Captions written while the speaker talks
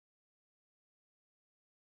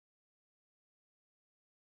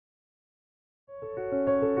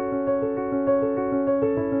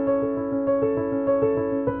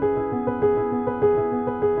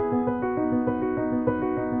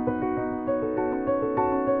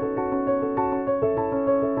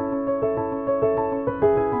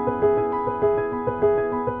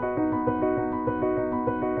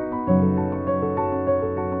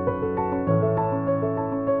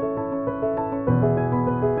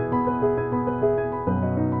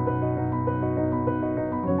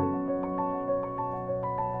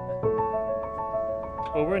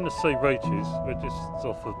Well, we're in the sea reaches, we're just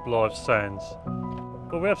off of live sands.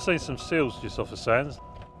 But we have seen some seals just off the sands.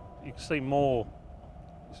 You can see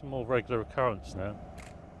it's a more regular occurrence now.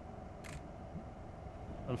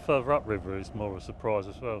 And further upriver is more of a surprise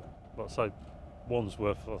as well. Like I say,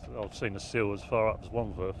 Wandsworth, I've seen a seal as far up as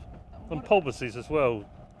Wandsworth. And porpoises as well,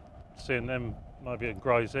 seeing them maybe at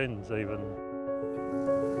Gray's Ends even.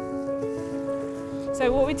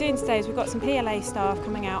 So what we're doing today is we've got some PLA staff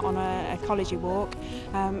coming out on an ecology walk,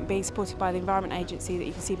 being supported by the Environment Agency that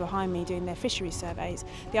you can see behind me doing their fisheries surveys.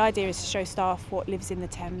 The idea is to show staff what lives in the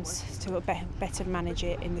Thames to better manage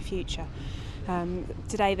it in the future.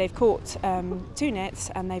 Today they've caught 2 nets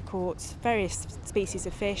and they've caught various species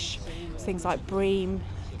of fish, things like bream,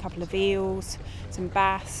 a couple of eels, some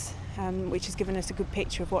bass, which has given us a good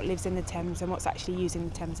picture of what lives in the Thames and what's actually used in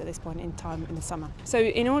the Thames at this point in time in the summer. So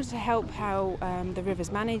in order to help how the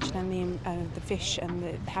river's managed and the fish and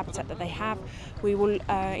the habitat that they have, we will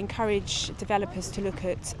encourage developers to look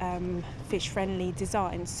at fish-friendly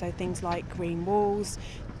designs, so things like green walls,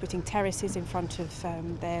 putting terraces in front of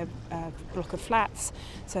their block of flats,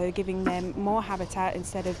 so giving them more habitat.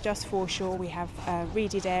 Instead of just foreshore, we have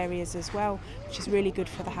reeded areas as well, which is really good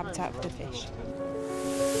for the habitat of the fish.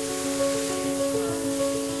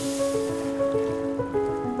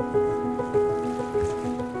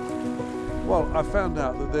 Well, I found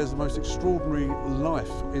out that there's the most extraordinary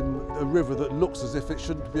life in a river that looks as if it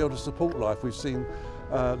shouldn't be able to support life. We've seen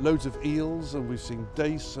loads of eels, and we've seen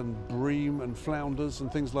dace and bream and flounders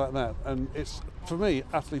and things like that. And it's, for me,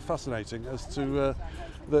 utterly fascinating as to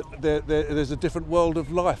that there's a different world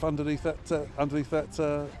of life underneath that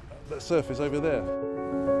surface over there.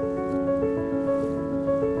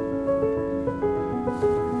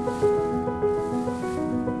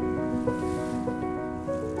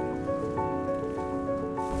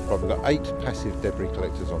 We've got 8 passive debris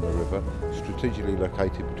collectors on the river, strategically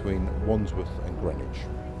located between Wandsworth and Greenwich.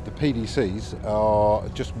 The PDCs are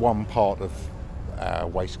just one part of our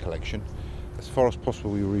waste collection. As far as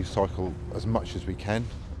possible, we recycle as much as we can.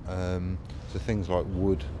 So things like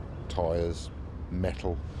wood, tyres,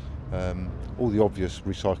 metal, all the obvious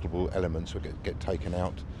recyclable elements will get taken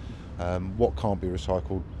out. What can't be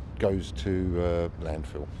recycled goes to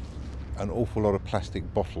landfill. An awful lot of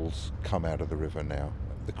plastic bottles come out of the river now.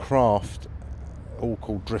 The craft, all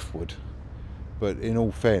called Driftwood, but in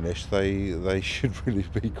all fairness, they should really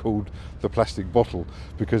be called the plastic bottle,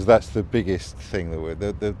 because that's the biggest thing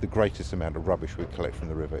that the greatest amount of rubbish we collect from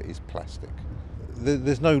the river is plastic.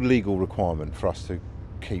 There's no legal requirement for us to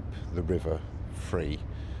keep the river free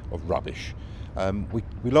of rubbish.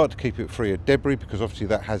 We like to keep it free of debris, because obviously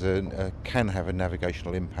that has can have a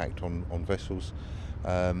navigational impact on vessels,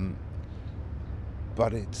 but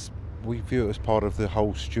we view it as part of the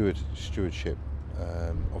whole stewardship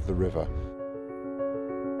of the river.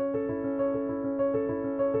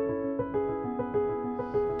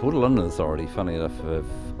 Port of London Authority, funnily enough, have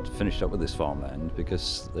finished up with this farmland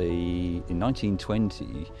because in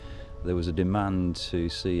 1920 there was a demand to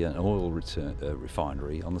see an oil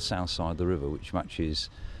refinery on the south side of the river, which matches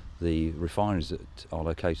the refineries that are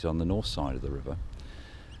located on the north side of the river.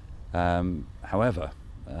 However,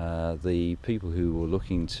 the people who were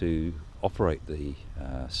looking to operate the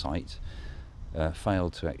site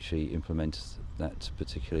failed to actually implement that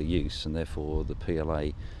particular use, and therefore the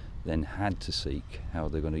PLA then had to seek how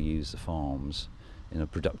they're going to use the farms in a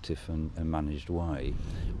productive and managed way.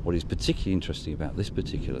 What is particularly interesting about this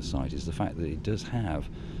particular site is the fact that it does have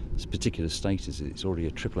this particular status. It's already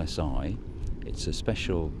a SSSI, it's a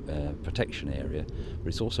special protection area, but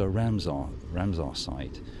it's also a Ramsar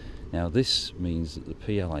site. Now this means that the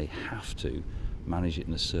PLA have to manage it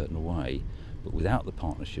in a certain way, but without the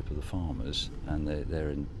partnership of the farmers and their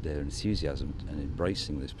enthusiasm and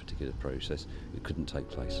embracing this particular process, it couldn't take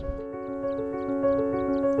place.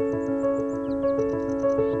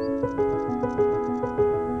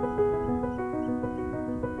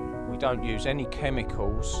 We don't use any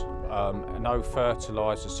chemicals, no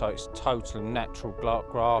fertilisers, so it's total natural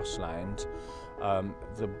grassland.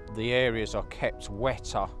 The areas are kept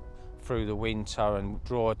wetter through the winter and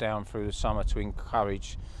draw down through the summer to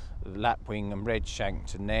encourage lapwing and redshank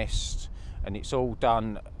to nest, and it's all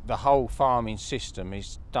done, the whole farming system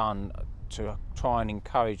is done to try and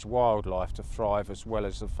encourage wildlife to thrive as well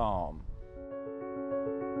as the farm.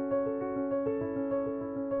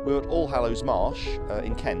 We're at All Hallows Marsh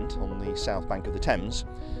in Kent on the south bank of the Thames,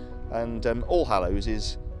 and All Hallows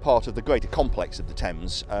is part of the greater complex of the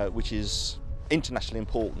Thames, which is internationally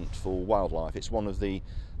important for wildlife. It's one of the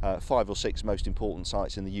 5 or 6 most important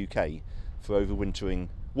sites in the UK for overwintering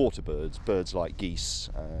water birds, birds like geese,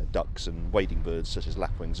 ducks and wading birds such as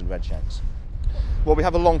lapwings and redshanks. Well, we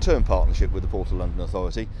have a long-term partnership with the Port of London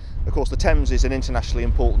Authority. Of course, the Thames is an internationally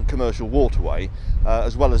important commercial waterway,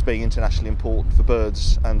 as well as being internationally important for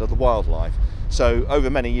birds and other wildlife. So over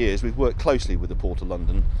many years we've worked closely with the Port of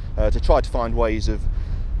London to try to find ways of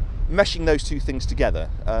meshing those two things together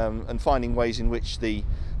and finding ways in which the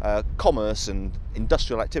commerce and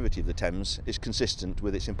industrial activity of the Thames is consistent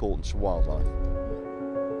with its importance for wildlife.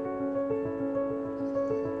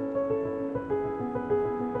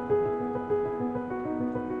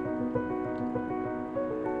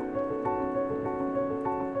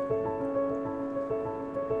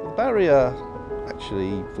 The barrier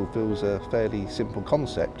actually fulfills a fairly simple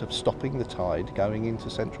concept of stopping the tide going into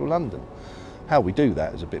central London. How we do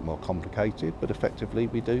that is a bit more complicated, but effectively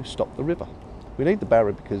we do stop the river. We need the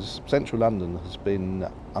barrier because central London has been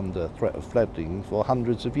under threat of flooding for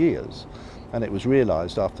hundreds of years, and it was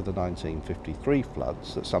realised after the 1953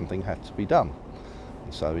 floods that something had to be done.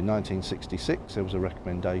 And so in 1966 there was a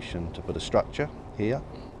recommendation to put a structure here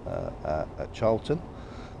at Charlton,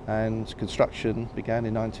 and construction began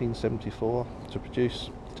in 1974 to produce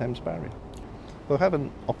the Thames Barrier. We'll have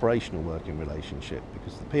an operational working relationship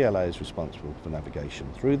because the PLA is responsible for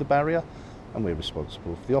navigation through the barrier and we're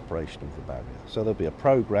responsible for the operation of the barrier. So there'll be a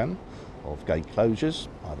programme of gate closures,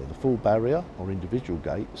 either the full barrier or individual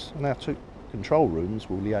gates, and our 2 control rooms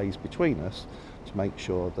will liaise between us to make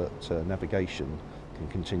sure that navigation can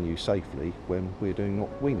continue safely when we're doing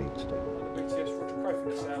what we need to do.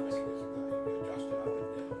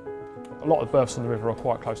 A lot of berths on the river are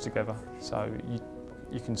quite close together, so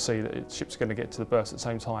you can see that ships are going to get to the berths at the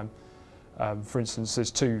same time. For instance,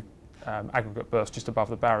 there's 2 aggregate berths just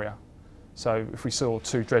above the barrier, so if we saw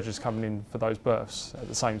 2 dredgers coming in for those berths at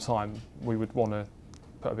the same time, we would want to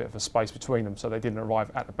put a bit of a space between them so they didn't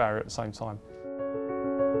arrive at the barrier at the same time.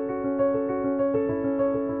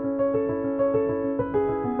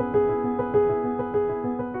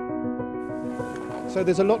 So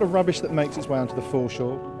there's a lot of rubbish that makes its way onto the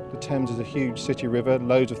foreshore. The Thames is a huge city river,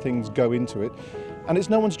 loads of things go into it, and it's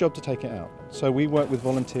no one's job to take it out. So we work with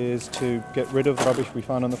volunteers to get rid of the rubbish we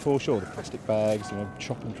find on the foreshore, the plastic bags,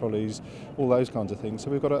 shopping trolleys, all those kinds of things.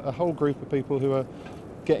 So we've got a whole group of people who are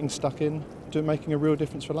getting stuck in, making a real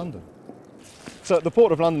difference for London. So the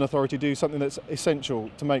Port of London Authority do something that's essential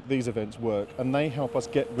to make these events work, and they help us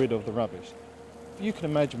get rid of the rubbish. You can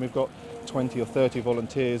imagine we've got 20 or 30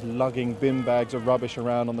 volunteers lugging bin bags of rubbish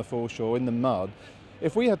around on the foreshore in the mud.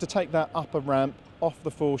 If we had to take that up a ramp off the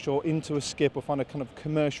foreshore into a skip or find a kind of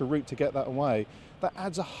commercial route to get that away, that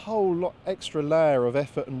adds a whole lot extra layer of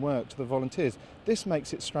effort and work to the volunteers. This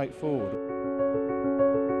makes it straightforward.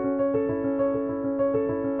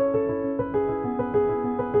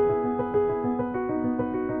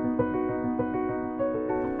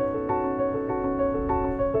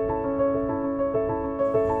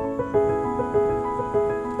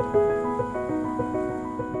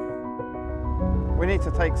 We need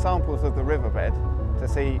to take samples of the riverbed to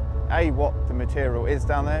see what the material is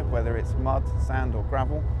down there, whether it's mud, sand or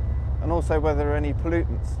gravel, and also whether there are any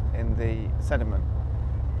pollutants in the sediment.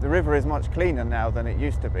 The river is much cleaner now than it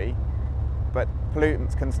used to be, but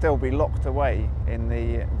pollutants can still be locked away in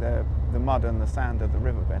the mud and the sand of the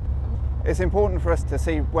riverbed. It's important for us to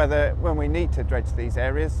see whether, when we need to dredge these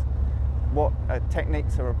areas, what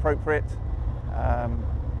techniques are appropriate,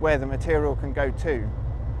 where the material can go to.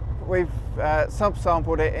 We've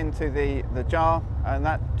sub-sampled it into the jar, and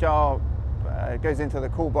that jar goes into the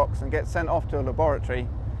cool box and gets sent off to a laboratory,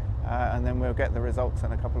 and then we'll get the results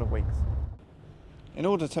in a couple of weeks. In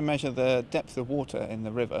order to measure the depth of water in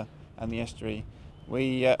the river and the estuary,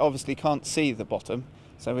 we obviously can't see the bottom,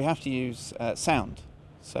 so we have to use sound.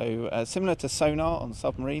 So similar to sonar on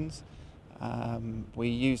submarines, we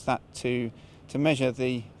use that to measure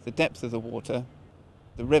the depth of the water.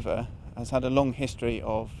 The river has had a long history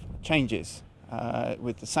of changes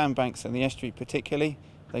with the sandbanks and the estuary particularly.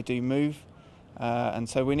 They do move, and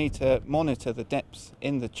so we need to monitor the depths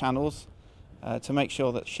in the channels to make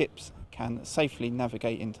sure that ships can safely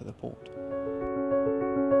navigate into the port.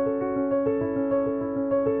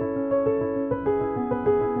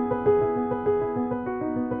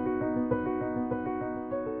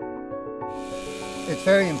 It's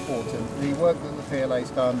very important. The work that the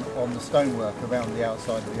PLA's done on the stonework around the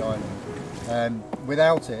outside of the island,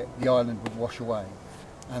 without it, the island would wash away,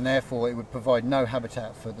 and therefore it would provide no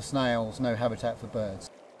habitat for the snails, no habitat for birds.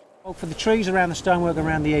 Well, for the trees around the stonework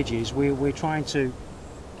around the edges, we're trying to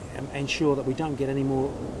ensure that we don't get any more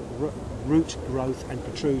root growth and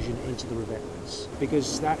protrusion into the revetments,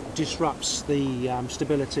 because that disrupts the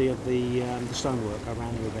stability of the stonework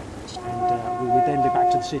around the revetments, and we would then be back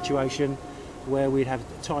to the situation where we'd have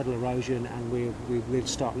tidal erosion and we'd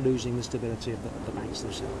start losing the stability of the banks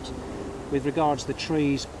themselves. With regards to the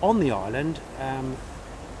trees on the island,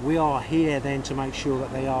 we are here then to make sure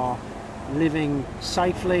that they are living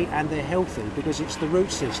safely and they're healthy, because it's the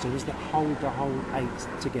root systems that hold the whole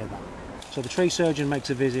eight together. So the tree surgeon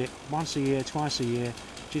makes a visit once a year, twice a year,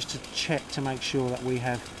 just to check to make sure that we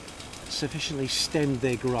have sufficiently stemmed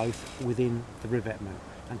their growth within the revetment.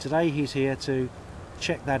 And today he's here to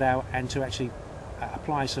check that out and to actually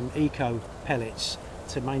apply some eco pellets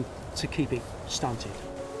to keep it stunted.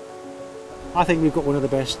 I think we've got one of the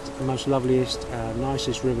best, most loveliest,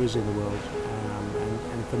 nicest rivers in the world.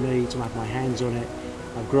 And for me to have my hands on it,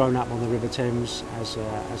 I've grown up on the River Thames as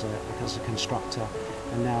a constructor,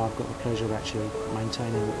 and now I've got the pleasure of actually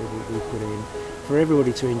maintaining what we put in for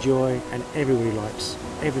everybody to enjoy, and everybody likes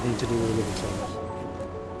everything to do with the River Thames.